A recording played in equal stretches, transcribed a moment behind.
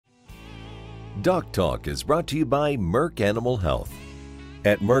DocTalk is brought to you by Merck Animal Health.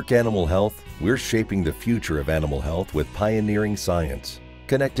 At Merck Animal Health, we're shaping the future of animal health with pioneering science,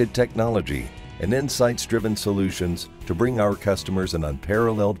 connected technology, and insights-driven solutions to bring our customers an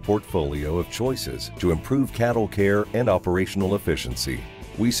unparalleled portfolio of choices to improve cattle care and operational efficiency.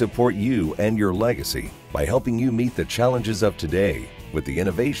 We support you and your legacy by helping you meet the challenges of today with the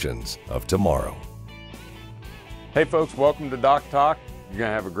innovations of tomorrow. Hey folks, welcome to DocTalk. You're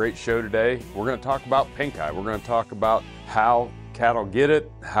going to have a great show today. We're going to talk about pink eye. We're going to talk about how cattle get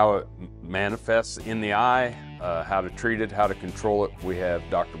it, how it manifests in the eye, how to treat it, how to control it. We have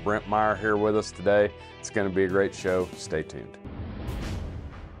Dr. Brent Meyer here with us today. It's going to be a great show. Stay tuned.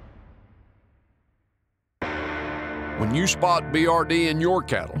 When you spot BRD in your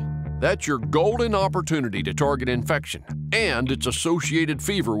cattle, that's your golden opportunity to target infection and its associated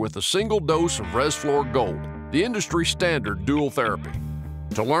fever with a single dose of Resflor Gold, the industry standard dual therapy.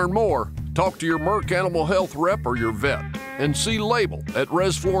 To learn more, talk to your Merck Animal Health rep or your vet and see label at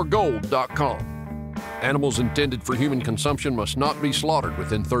resflorgold.com. Animals intended for human consumption must not be slaughtered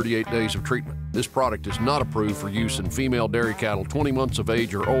within 38 days of treatment. This product is not approved for use in female dairy cattle 20 months of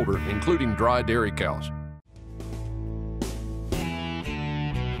age or older, including dry dairy cows.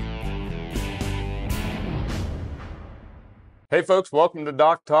 Hey folks, welcome to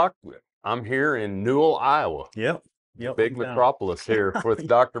DocTalk. I'm here in Newell, Iowa. Yep. Big metropolis here with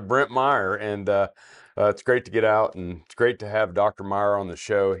Dr. Brent Meyer, and it's great to get out, and it's great to have Dr. Meyer on the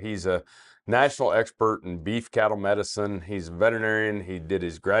show. He's a national expert in beef cattle medicine. He's a veterinarian. He did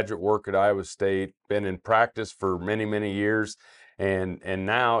his graduate work at Iowa State, been in practice for many, many years, and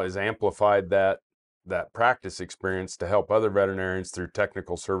now has amplified that practice experience to help other veterinarians through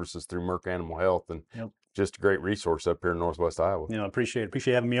technical services through Merck Animal Health. And just a great resource up here in Northwest Iowa. I appreciate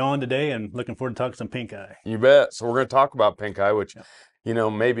having me on today, and looking forward to talking some pink eye. You bet. So we're going to talk about pink eye, which,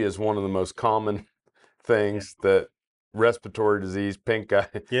 maybe is one of the most common things, that respiratory disease, pink eye.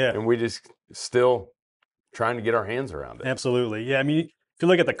 Yeah. And we just still trying to get our hands around it. Absolutely. Yeah. I mean, if you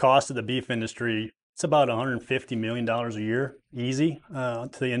look at the cost of the beef industry, it's about $150 million a year, easy, to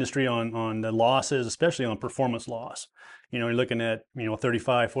the industry on the losses, especially on performance loss. You're looking at,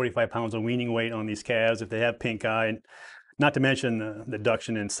 35, 45 pounds of weaning weight on these calves if they have pink eye, not to mention the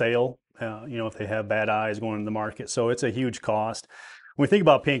deduction in sale, if they have bad eyes going in the market. So it's a huge cost. When we think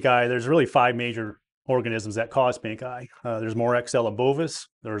about pink eye, there's really 5 major organisms that cause pink eye. There's Moraxella bovis,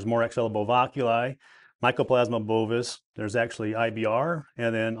 there's Moraxella bovoculi, Mycoplasma bovis, there's actually IBR,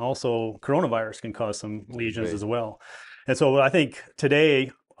 and then also coronavirus can cause some lesions as well. And so I think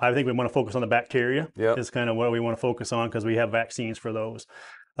today, we want to focus on the bacteria. Is kind of what we want to focus on, because we have vaccines for those.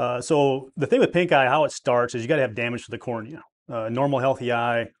 So the thing with pink eye, how it starts is you got to have damage to the cornea. Normal healthy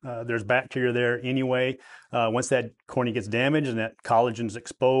eye, there's bacteria there anyway. Once that cornea gets damaged and that collagen is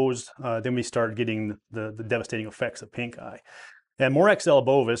exposed, then we start getting the devastating effects of pink eye. And Moraxella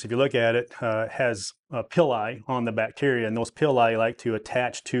bovis, if you look at it, has pili on the bacteria, and those pili like to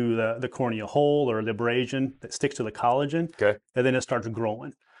attach to the cornea hole or the abrasion that sticks to the collagen, and then it starts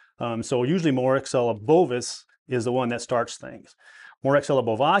growing. So usually Moraxella bovis is the one that starts things. Moraxella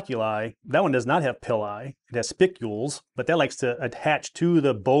bovoculi, that one does not have pili, it has spicules, but that likes to attach to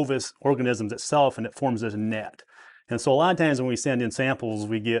the bovis organisms itself, and it forms this net. And so a lot of times when we send in samples,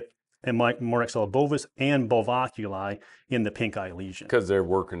 we get Moraxella bovis and bovoculi in the pink eye lesion, because they're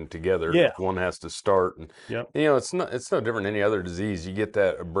working together. One has to start, and it's no different than any other disease. You get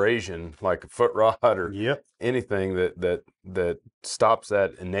that abrasion like a foot rot or anything that stops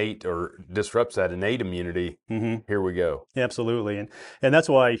that innate or disrupts that innate immunity. Here we go. Absolutely. And that's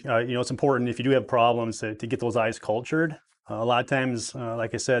why it's important, if you do have problems, to get those eyes cultured. A lot of times,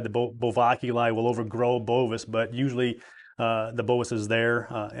 like I said, the bovoculi will overgrow bovis, but usually the bovis is there,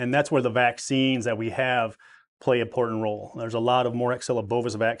 and that's where the vaccines that we have play an important role. There's a lot of Moraxella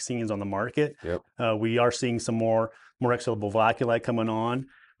bovis vaccines on the market. We are seeing some more Moraxella bovoculi coming on.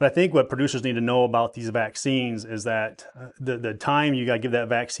 But I think what producers need to know about these vaccines is that the time you got to give that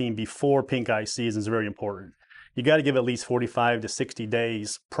vaccine before pink eye season is very important. You got to give at least 45 to 60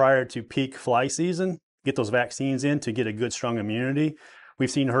 days prior to peak fly season, get those vaccines in to get a good, strong immunity. We've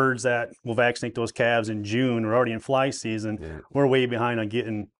seen herds that will vaccinate those calves in June. We're already in fly season. We're way behind on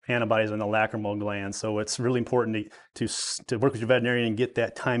getting antibodies on the lacrimal gland. So it's really important to work with your veterinarian and get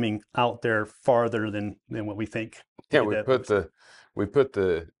that timing out there farther than what we think. Yeah, we put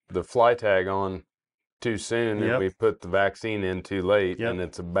the fly tag on too soon, and we put the vaccine in too late, and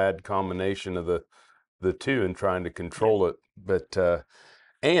it's a bad combination of the two in trying to control it. But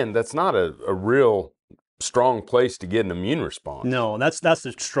and that's not a real strong place to get an immune response. No, that's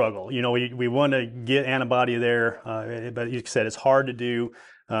the struggle. We want to get antibody there, but like you said, it's hard to do.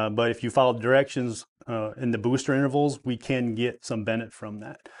 But if you follow the directions in the booster intervals, we can get some benefit from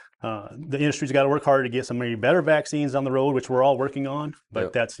that. The industry's got to work harder to get some maybe better vaccines on the road, which we're all working on.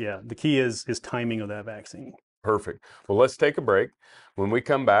 But that's, the key is timing of that vaccine. Perfect. Well, let's take a break. When we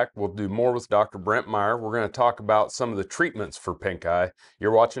come back, we'll do more with Dr. Brent Meyer. We're going to talk about some of the treatments for pink eye.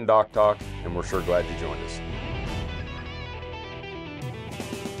 You're watching Doc Talk, and we're sure glad you joined us.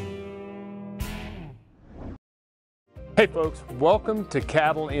 Hey folks, welcome to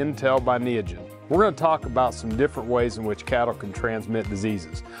Cattle Intel by Neogen. We're going to talk about some different ways in which cattle can transmit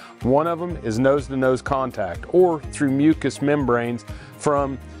diseases. One of them is nose-to-nose contact, or through mucous membranes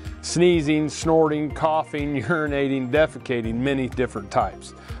from sneezing, snorting, coughing, urinating, defecating, many different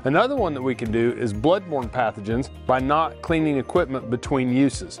types. Another one that we can do is bloodborne pathogens by not cleaning equipment between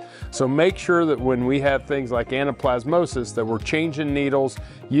uses. So make sure that when we have things like anaplasmosis that we're changing needles,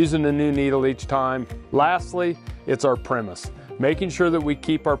 using a new needle each time. Lastly, it's our premise. Making sure that we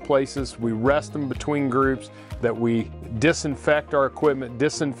keep our places, we rest them between groups, that we disinfect our equipment,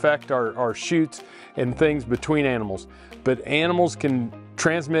 disinfect our chutes and things between animals. But animals can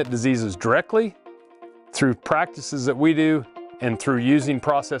transmit diseases directly through practices that we do and through using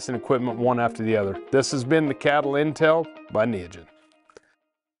processing equipment one after the other. This has been the Cattle Intel by Neogen.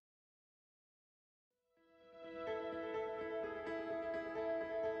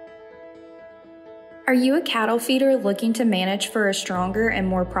 Are you a cattle feeder looking to manage for a stronger and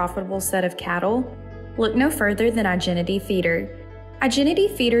more profitable set of cattle? Look no further than Igenity Feeder.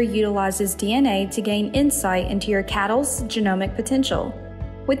 Igenity Feeder utilizes DNA to gain insight into your cattle's genomic potential,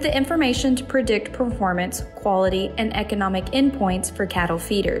 with the information to predict performance, quality, and economic endpoints for cattle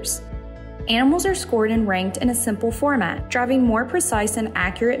feeders. Animals are scored and ranked in a simple format, driving more precise and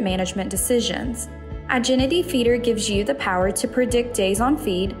accurate management decisions. Igenity Feeder gives you the power to predict days on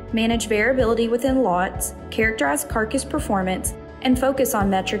feed, manage variability within lots, characterize carcass performance, and focus on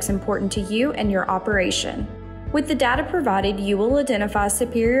metrics important to you and your operation. With the data provided, you will identify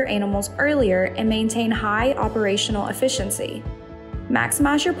superior animals earlier and maintain high operational efficiency.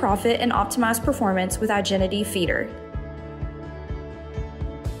 Maximize your profit and optimize performance with Igenity Feeder.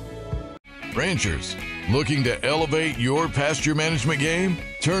 Ranchers, looking to elevate your pasture management game?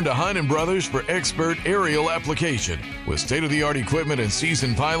 Turn to Heinen Brothers for expert aerial application. With state-of-the-art equipment and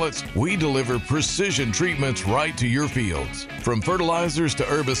seasoned pilots, we deliver precision treatments right to your fields. From fertilizers to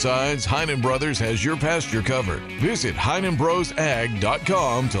herbicides, Heinen Brothers has your pasture covered. Visit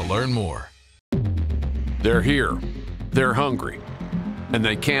HeinenBrosAg.com to learn more. They're here, they're hungry, and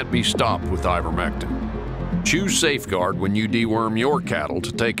they can't be stopped with ivermectin. Choose Safeguard when you deworm your cattle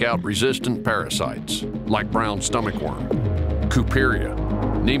to take out resistant parasites like brown stomach worm, Cuperia,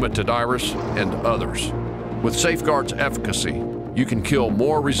 Nematodiris, and others. With Safeguard's efficacy, you can kill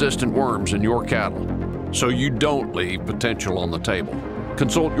more resistant worms in your cattle, so you don't leave potential on the table.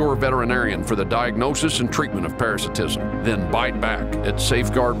 Consult your veterinarian for the diagnosis and treatment of parasitism. Then bite back at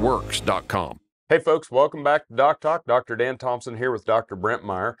safeguardworks.com. Hey folks, welcome back to Doc Talk. Dr. Dan Thomson here with Dr. Brent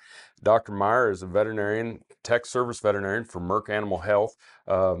Meyer. Dr. Meyer is a veterinarian, tech service veterinarian for Merck Animal Health,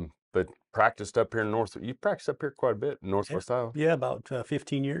 but practiced up here in you practiced up here quite a bit in Northwest Iowa. Yeah, about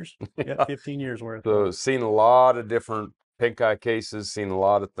 15 years. Yeah, 15 years worth. So seen a lot of different pink eye cases, seen a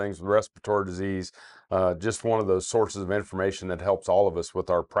lot of things with respiratory disease, just one of those sources of information that helps all of us with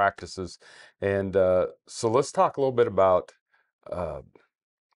our practices. And so let's talk a little bit about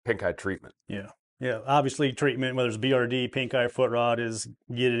pink eye treatment. Yeah, obviously treatment, whether it's BRD, pink eye, foot rot, is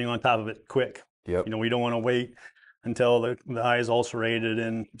getting on top of it quick. Yep. We don't want to wait until the eye is ulcerated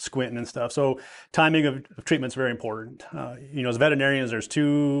and squinting and stuff. So timing of treatment is very important. As veterinarians, there's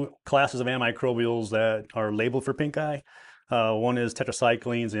two classes of antimicrobials that are labeled for pink eye. One is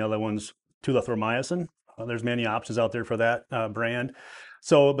tetracyclines, the other one's tulathromycin. There's many options out there for that brand.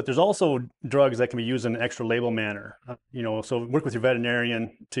 So, but there's also drugs that can be used in an extra label manner. So work with your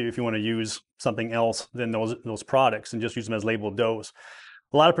veterinarian if you want to use something else than those products and just use them as labeled dose.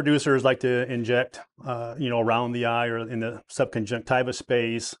 A lot of producers like to inject, around the eye or in the subconjunctiva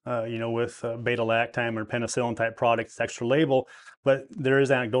space, with beta-lactam or penicillin type products, extra label. But there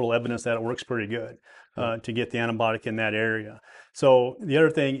is anecdotal evidence that it works pretty good to get the antibiotic in that area. So the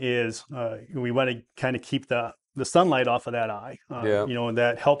other thing is we want to kind of keep the sunlight off of that eye, and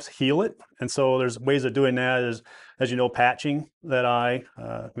that helps heal it. And so there's ways of doing that is, as you know, patching that eye.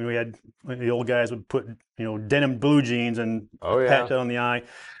 We had the old guys would put, denim blue jeans and patch it on the eye.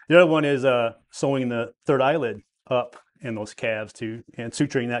 The other one is sewing the third eyelid up in those calves and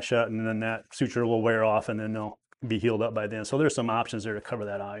suturing that shut, and then that suture will wear off and then they'll be healed up by then. So there's some options there to cover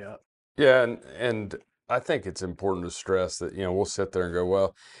that eye up. Yeah, and I think it's important to stress that, we'll sit there and go,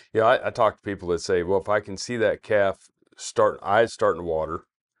 well, I talk to people that say, well, if I can see that calf eyes starting to water,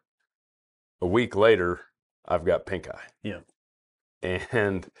 a week later, I've got pink eye. Yeah.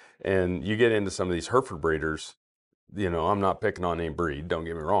 And you get into some of these Hereford breeders, I'm not picking on any breed, don't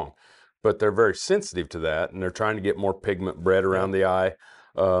get me wrong, but they're very sensitive to that, and they're trying to get more pigment bred around the eye,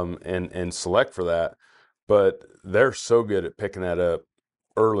 and select for that. But they're so good at picking that up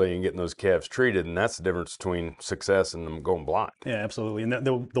early and getting those calves treated, and that's the difference between success and them going blind. Yeah, absolutely. And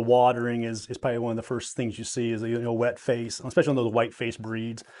the watering is probably one of the first things you see is wet face, especially on those white face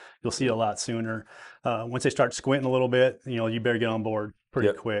breeds. You'll see it a lot sooner. Once they start squinting a little bit, you better get on board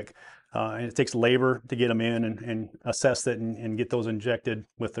pretty quick. And it takes labor to get them in and assess it and get those injected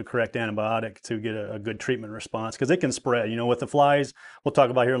with the correct antibiotic to get a good treatment response, because it can spread. With the flies, we'll talk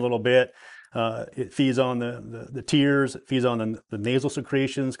about here in a little bit. It feeds on the tears, it feeds on the nasal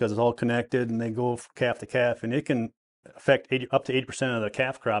secretions because it's all connected, and they go from calf to calf, and it can affect up to 80% of the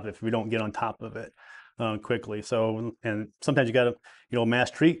calf crop if we don't get on top of it quickly. So, and sometimes you got to mass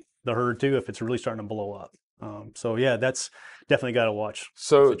treat the herd too if it's really starting to blow up. So yeah, that's definitely got to watch.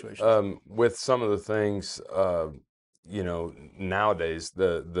 So situations. with some of the things, nowadays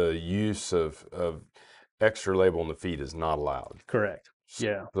the use of extra label in the feed is not allowed. Correct.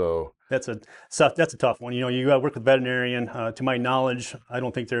 Yeah. So that's a tough one. You got to work with veterinarian. To my knowledge, I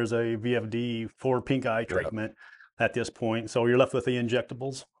don't think there's a VFD for pink eye treatment at this point. So you're left with the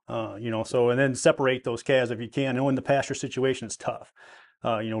injectables. And then separate those calves if you can. In the pasture situation, it's tough.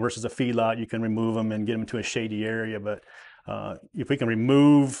 Versus a feedlot, you can remove them and get them into a shady area. But if we can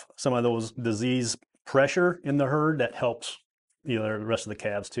remove some of those disease pressure in the herd, that helps the rest of the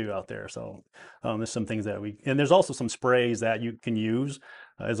calves too out there. So there's some things that and there's also some sprays that you can use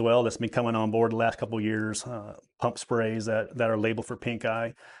as well that's been coming on board the last couple of years, pump sprays that are labeled for pink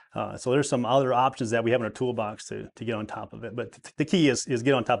eye. So there's some other options that we have in our toolbox to get on top of it. But the key is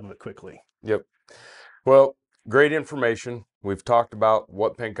get on top of it quickly. Yep. Well, great information. We've talked about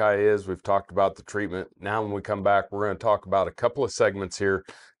what pink eye is. We've talked about the treatment. Now when we come back, we're going to talk about a couple of segments here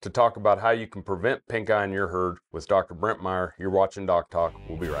to talk about how you can prevent pink eye in your herd with Dr. Brent Meyer. You're watching DocTalk.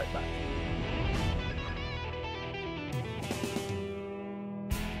 We'll be right back.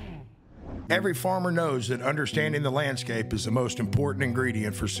 Every farmer knows that understanding the landscape is the most important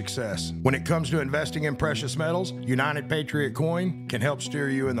ingredient for success. When it comes to investing in precious metals, United Patriot Coin can help steer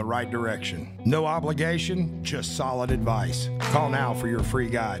you in the right direction. No obligation, just solid advice. Call now for your free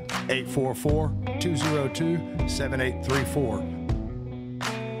guide,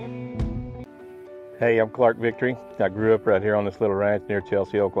 844-202-7834. Hey, I'm Clark Victory. I grew up right here on this little ranch near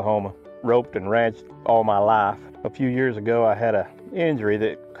Chelsea, Oklahoma. Roped and ranched all my life. A few years ago, I had an injury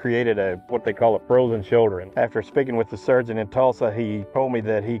that created what they call a frozen shoulder. And after speaking with the surgeon in Tulsa, he told me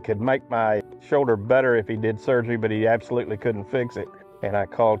that he could make my shoulder better if he did surgery, but he absolutely couldn't fix it. And I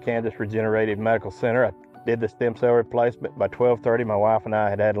called Kansas Regenerative Medical Center. I did the stem cell replacement. By 12:30, my wife and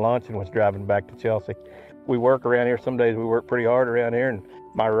I had lunch and was driving back to Chelsea. We work around here. Some days we work pretty hard around here, and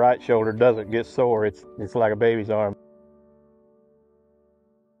my right shoulder doesn't get sore. It's like a baby's arm.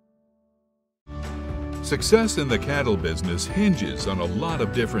 Success in the cattle business hinges on a lot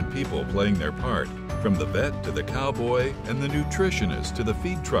of different people playing their part. From the vet to the cowboy and the nutritionist to the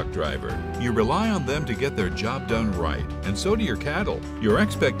feed truck driver. You rely on them to get their job done right, and so do your cattle. Your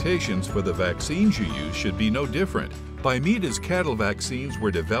expectations for the vaccines you use should be no different. Bimeta's cattle vaccines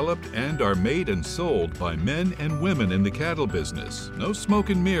were developed and are made and sold by men and women in the cattle business. No smoke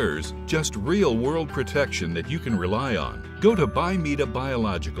and mirrors, just real-world protection that you can rely on. Go to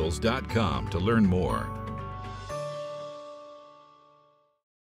bimetabiologicals.com to learn more.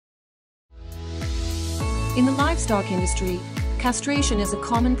 In the livestock industry, castration is a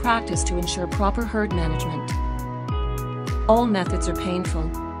common practice to ensure proper herd management. All methods are painful,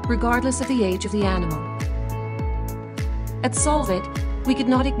 regardless of the age of the animal. At Solvit, we could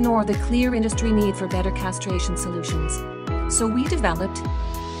not ignore the clear industry need for better castration solutions. So we developed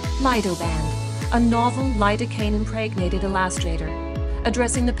Lidoband, a novel lidocaine-impregnated elastrator,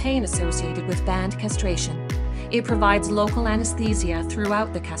 addressing the pain associated with band castration. It provides local anesthesia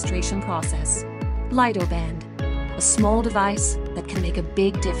throughout the castration process. Lidoband, a small device that can make a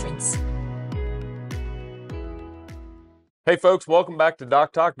big difference. Hey folks, welcome back to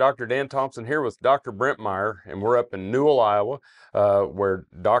DocTalk. Dr. Dan Thomson here with Dr. Brent Meyer, and we're up in Newell, Iowa, where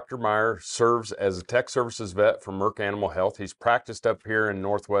Dr. Meyer serves as a tech services vet for Merck Animal Health. He's practiced up here in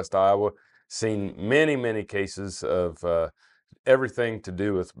Northwest Iowa, seen many, many cases of everything to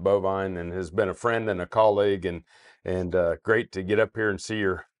do with bovine, and has been a friend and a colleague, and great to get up here and see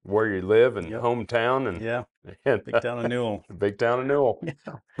where you live and hometown. And big town of Newell. Big town of Newell.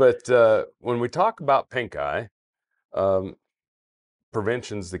 But when we talk about pink eye,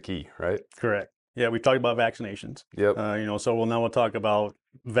 prevention's the key, right? Correct. Yeah, we talked about vaccinations. Yep. You know, so we'll talk about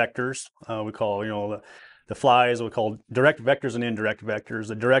vectors. We call, you know, the flies, we call direct vectors and indirect vectors.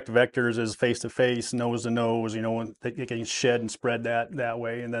 The direct vectors is face-to-face, nose-to-nose, you know, they can shed and spread that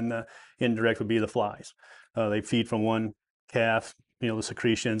way. And then the indirect would be the flies. They feed from one calf, you know, the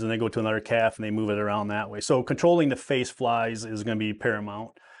secretions, and they go to another calf and they move it around that way. So controlling the face flies is going to be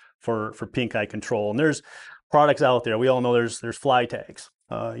paramount for pink eye control. And there's products out there. We all know there's fly tags.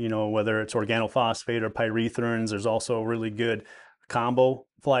 You know, whether it's organophosphate or pyrethrins, there's also really good combo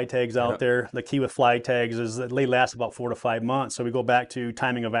fly tags out there. The key with fly tags is that they last about 4 to 5 months. So we go back to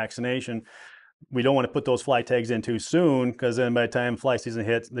timing of vaccination. We don't want to put those fly tags in too soon, because then by the time fly season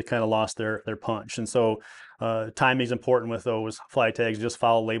hits, they kind of lost their punch. And so timing is important with those fly tags. Just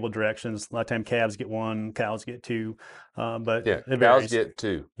follow label directions. A lot of times calves get 1, cows get 2. But yeah, it cows varies. get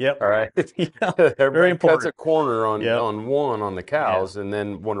 2. Yep. All right. Yeah. Everybody Very important. cuts a corner on one on the cows, and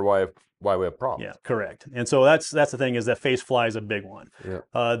then wonder why we have problems. Yeah, correct. And so that's the thing, is that face fly is a big one.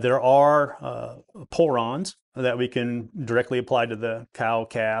 Yeah. There are pour-ons that we can directly apply to the cow,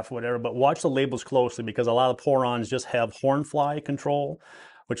 calf, whatever, but watch the labels closely, because a lot of pour-ons just have horn fly control,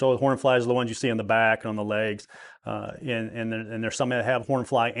 which all the horn flies are the ones you see on the back and on the legs. And there's some that have horn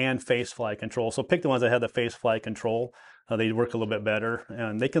fly and face fly control. So pick the ones that have the face fly control. They work a little bit better,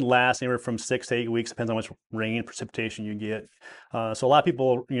 and they can last anywhere from 6 to 8 weeks, depends on how much rain, precipitation you get. So a lot of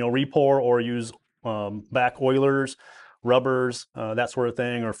people, you know, re-pour or use back oilers, rubbers, that sort of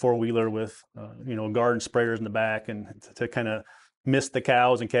thing, or 4-wheeler with, you know, garden sprayers in the back, and to kind of mist the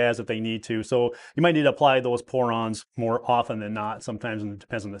cows and calves if they need to. So you might need to apply those pour-ons more often than not. Sometimes it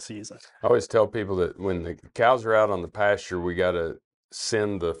depends on the season. I always tell people that when the cows are out on the pasture, we got to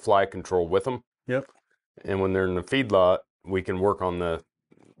send the fly control with them. Yep. And when they're in the feedlot, we can work on the,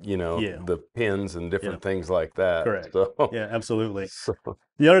 you know, the pins and different things like that. Correct. So, yeah, absolutely.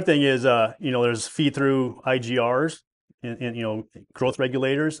 The other thing is, you know, there's feed-through IGRs, and, you know, growth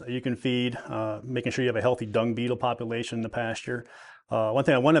regulators. You can feed, making sure you have a healthy dung beetle population in the pasture. One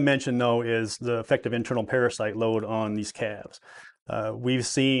thing I want to mention, though, is the effective internal parasite load on these calves. We've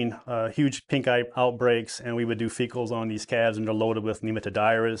seen huge pink eye outbreaks, and we would do fecals on these calves, and they're loaded with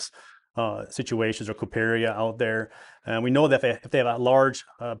nematodirus situations or Couperia out there. And we know that if they have a large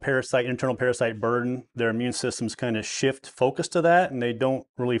internal parasite burden, their immune systems kind of shift focus to that, and they don't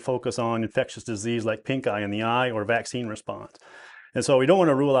really focus on infectious disease like pink eye in the eye or vaccine response. And so we don't want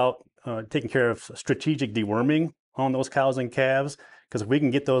to rule out taking care of strategic deworming on those cows and calves, because if we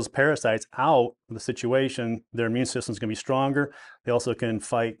can get those parasites out of the situation, their immune system is going to be stronger. They also can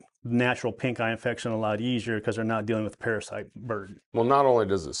fight natural pink eye infection a lot easier, because they're not dealing with parasite burden. Well, not only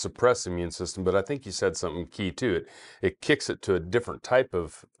does it suppress the immune system, but I think you said something key to it. It kicks it to a different type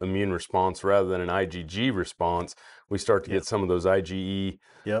of immune response rather than an IgG response. We start to get some of those IgE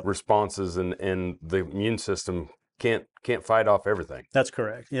responses, and the immune system can't fight off everything. That's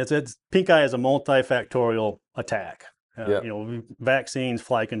correct. It's pink eye is a multifactorial attack. You know, vaccines,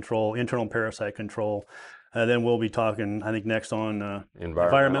 fly control, internal parasite control. Then we'll be talking, I think, next on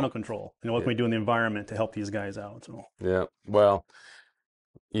environmental control. You know, what can we do in the environment to help these guys out? So. Yeah, well,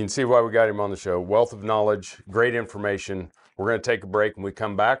 you can see why we got him on the show. Wealth of knowledge, great information. We're going to take a break. When we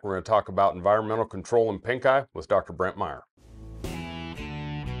come back, we're going to talk about environmental control in pink eye with Dr. Brent Meyer.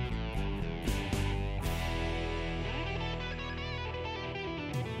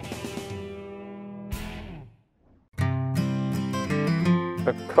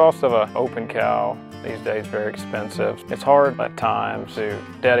 The cost of an open cow these days is very expensive. It's hard at times to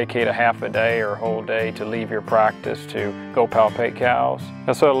dedicate a half a day or a whole day to leave your practice to go palpate cows.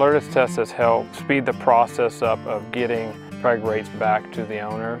 And so Alertus test has helped speed the process up of getting preg rates back to the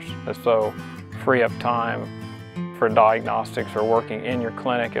owners. And so free up time for diagnostics or working in your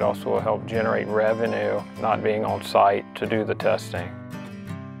clinic. It also will help generate revenue, not being on site to do the testing.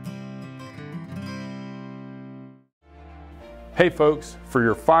 Hey folks, for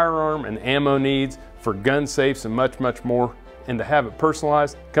your firearm and ammo needs, for gun safes and much, much more, and to have it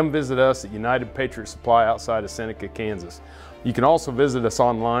personalized, come visit us at United Patriot Supply outside of Seneca, Kansas. You can also visit us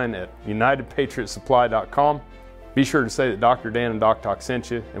online at unitedpatriotsupply.com. Be sure to say that Dr. Dan and DocTalk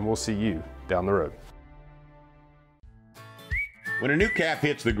sent you, and we'll see you down the road. When a new calf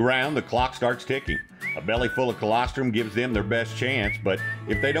hits the ground, the clock starts ticking. A belly full of colostrum gives them their best chance, but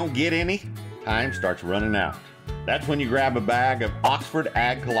if they don't get any, time starts running out. That's when you grab a bag of Oxford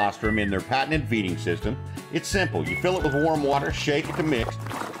Ag Colostrum in their patented feeding system. It's simple. You fill it with warm water, shake it to mix,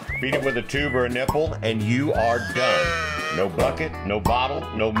 feed it with a tube or a nipple, and you are done. No bucket, no bottle,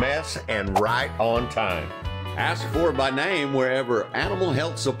 no mess, and right on time. Ask for it by name wherever animal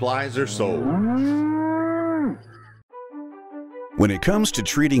health supplies are sold. When it comes to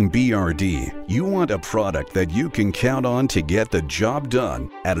treating BRD, you want a product that you can count on to get the job done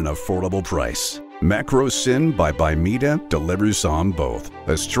at an affordable price. Macrocin by Bimeda delivers on both.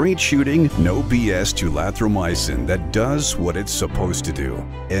 A straight-shooting, no BS tulathromycin that does what it's supposed to do.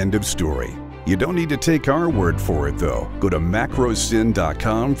 End of story. You don't need to take our word for it, though. Go to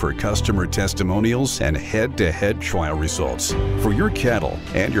macrocin.com for customer testimonials and head-to-head trial results. For your cattle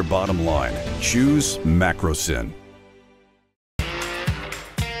and your bottom line, choose Macrocin.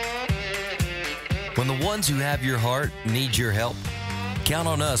 When the ones who have your heart need your help, count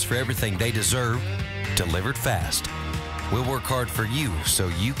on us for everything they deserve, delivered fast. We'll work hard for you so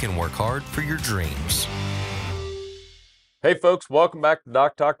you can work hard for your dreams. Hey folks, welcome back to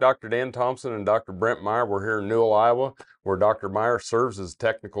DocTalk. Dr. Dan Thomson and Dr. Brent Meyer. We're here in Newell, Iowa, where Dr. Meyer serves as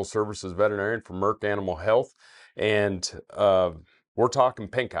technical services veterinarian for Merck Animal Health. And we're talking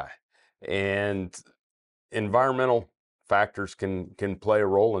pink eye. And environmental factors can play a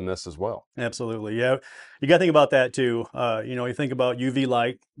role in this as well. Absolutely, yeah. You got to think about that too. You think about UV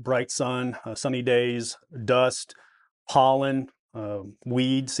light, bright sun, sunny days, dust, pollen,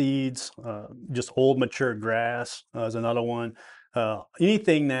 weed seeds, just old mature grass is another one.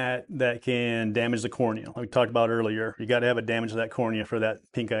 Anything that can damage the cornea, like we talked about earlier. You got to have a damage to that cornea for that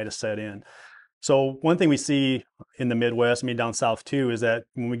pink eye to set in. So one thing we see in the Midwest, maybe down south too, is that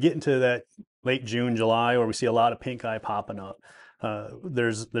when we get into that late June, July, where we see a lot of pink eye popping up,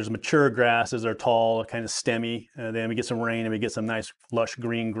 there's mature grasses that are tall, kind of stemmy, and then we get some rain and we get some nice lush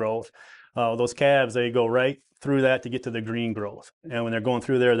green growth. Those calves, they go right through that to get to the green growth. And when they're going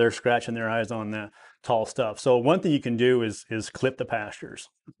through there, they're scratching their eyes on the tall stuff. So one thing you can do is clip the pastures.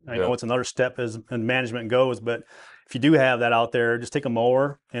 I know it's another step as management goes, but if you do have that out there, just take a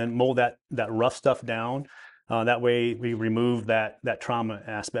mower and mow that rough stuff down. That way we remove that trauma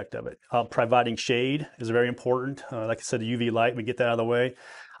aspect of it. Providing shade is very important. Like I said, the UV light, we get that out of the way.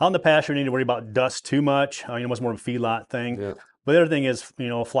 On the pasture, you need to worry about dust too much. It's more of a feedlot thing. Yeah. But the other thing is,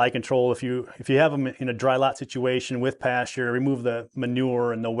 fly control. If you have them in a dry lot situation with pasture, remove the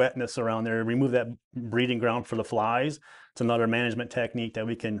manure and the wetness around there. Remove that breeding ground for the flies. It's another management technique that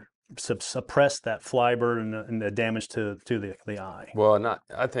we can suppress that fly burden and the damage to the eye. Well, and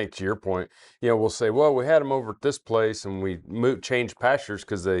I think to your point, we'll say, well, we had them over at this place and we changed pastures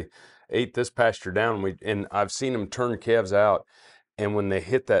because they ate this pasture down. And I've seen them turn calves out, and when they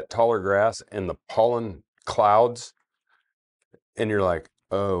hit that taller grass and the pollen clouds, and you're like,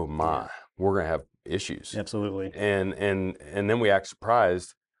 oh my, we're gonna have issues. Absolutely. And then we act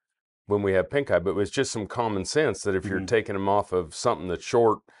surprised when we have pink eye, but it's just some common sense that if you're taking them off of something that's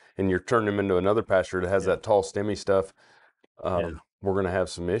short and you're turning them into another pasture that has that tall stemmy stuff, we're going to have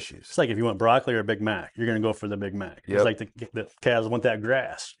some issues. It's like if you want broccoli or a Big Mac, you're going to go for the Big Mac. It's like the calves want that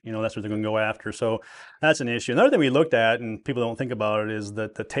grass. That's what they're going to go after. So that's an issue. Another thing we looked at, and people don't think about it, is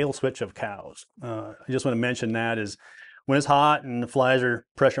that the tail switch of cows. I just want to mention that is when it's hot and the flies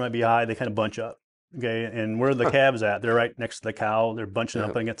pressure might be high, they kind of bunch up. Okay, and where are the calves at? They're right next to the cow. They're bunching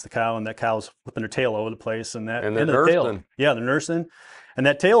up against the cow, and that cow's flipping their tail over the place. And they're nursing. Yeah, they're nursing. And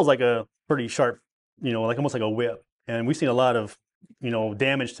that tail is like a pretty sharp, like almost like a whip. And we've seen a lot of,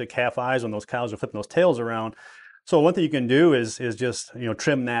 damage to calf eyes when those cows are flipping those tails around. So one thing you can do is just,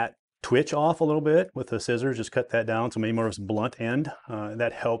 trim that twitch off a little bit with the scissors. Just cut that down, so maybe more of a blunt end.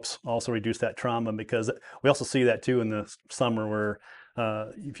 That helps also reduce that trauma, because we also see that too in the summer where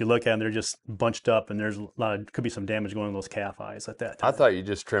if you look at them, they're just bunched up, and there's could be some damage going on those calf eyes at that time. I thought you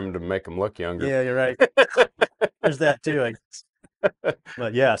just trimmed to make them look younger. Yeah, you're right. There's that too, I guess.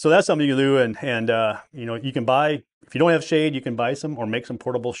 But yeah, so that's something you do, and you can buy, if you don't have shade, you can buy some or make some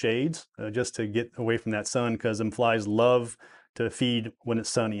portable shades just to get away from that sun, because them flies love to feed when it's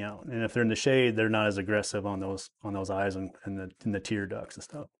sunny out, and if they're in the shade, they're not as aggressive on those eyes and the tear ducts and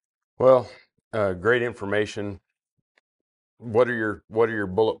stuff. Well, great information. What are your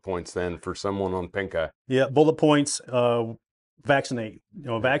bullet points then for someone on pink eye? Yeah, bullet points. Vaccinate.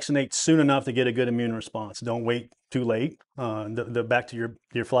 Vaccinate soon enough to get a good immune response. Don't wait too late. Back to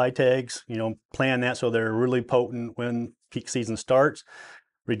your fly tags. Plan that so they're really potent when peak season starts.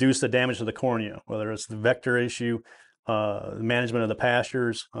 Reduce the damage to the cornea, whether it's the vector issue, the management of the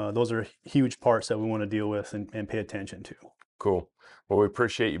pastures. Those are huge parts that we want to deal with and pay attention to. Cool. Well, we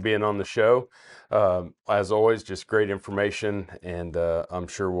appreciate you being on the show. As always, just great information, and I'm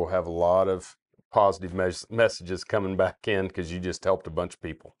sure we'll have a lot of positive messages coming back in, because you just helped a bunch of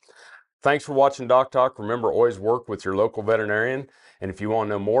people. Thanks for watching DocTalk. Remember, always work with your local veterinarian. And if you want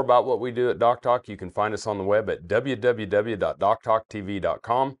to know more about what we do at DocTalk, you can find us on the web at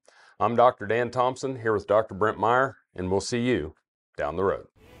www.doctalktv.com. I'm Dr. Dan Thomson, here with Dr. Brent Meyer, and we'll see you down the road.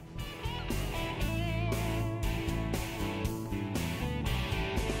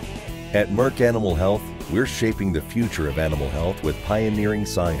 At Merck Animal Health, we're shaping the future of animal health with pioneering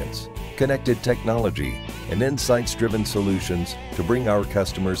science, connected technology, and insights-driven solutions to bring our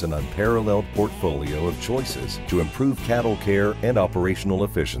customers an unparalleled portfolio of choices to improve cattle care and operational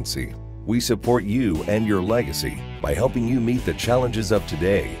efficiency. We support you and your legacy by helping you meet the challenges of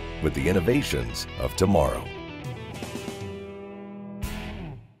today with the innovations of tomorrow.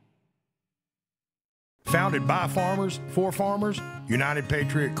 Founded by farmers, for farmers, United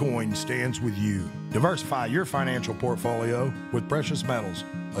Patriot Coin stands with you. Diversify your financial portfolio with precious metals,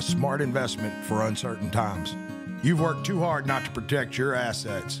 a smart investment for uncertain times. You've worked too hard not to protect your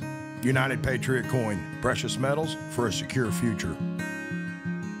assets. United Patriot Coin, precious metals for a secure future.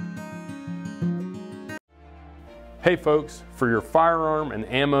 Hey folks, for your firearm and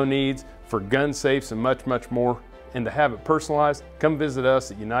ammo needs, for gun safes and much, much more, and to have it personalized, come visit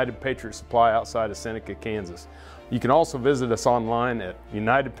us at United Patriot Supply outside of Seneca, Kansas. You can also visit us online at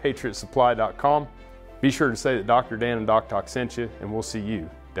unitedpatriotsupply.com. Be sure to say that Dr. Dan and DocTalk sent you, and we'll see you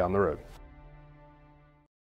down the road.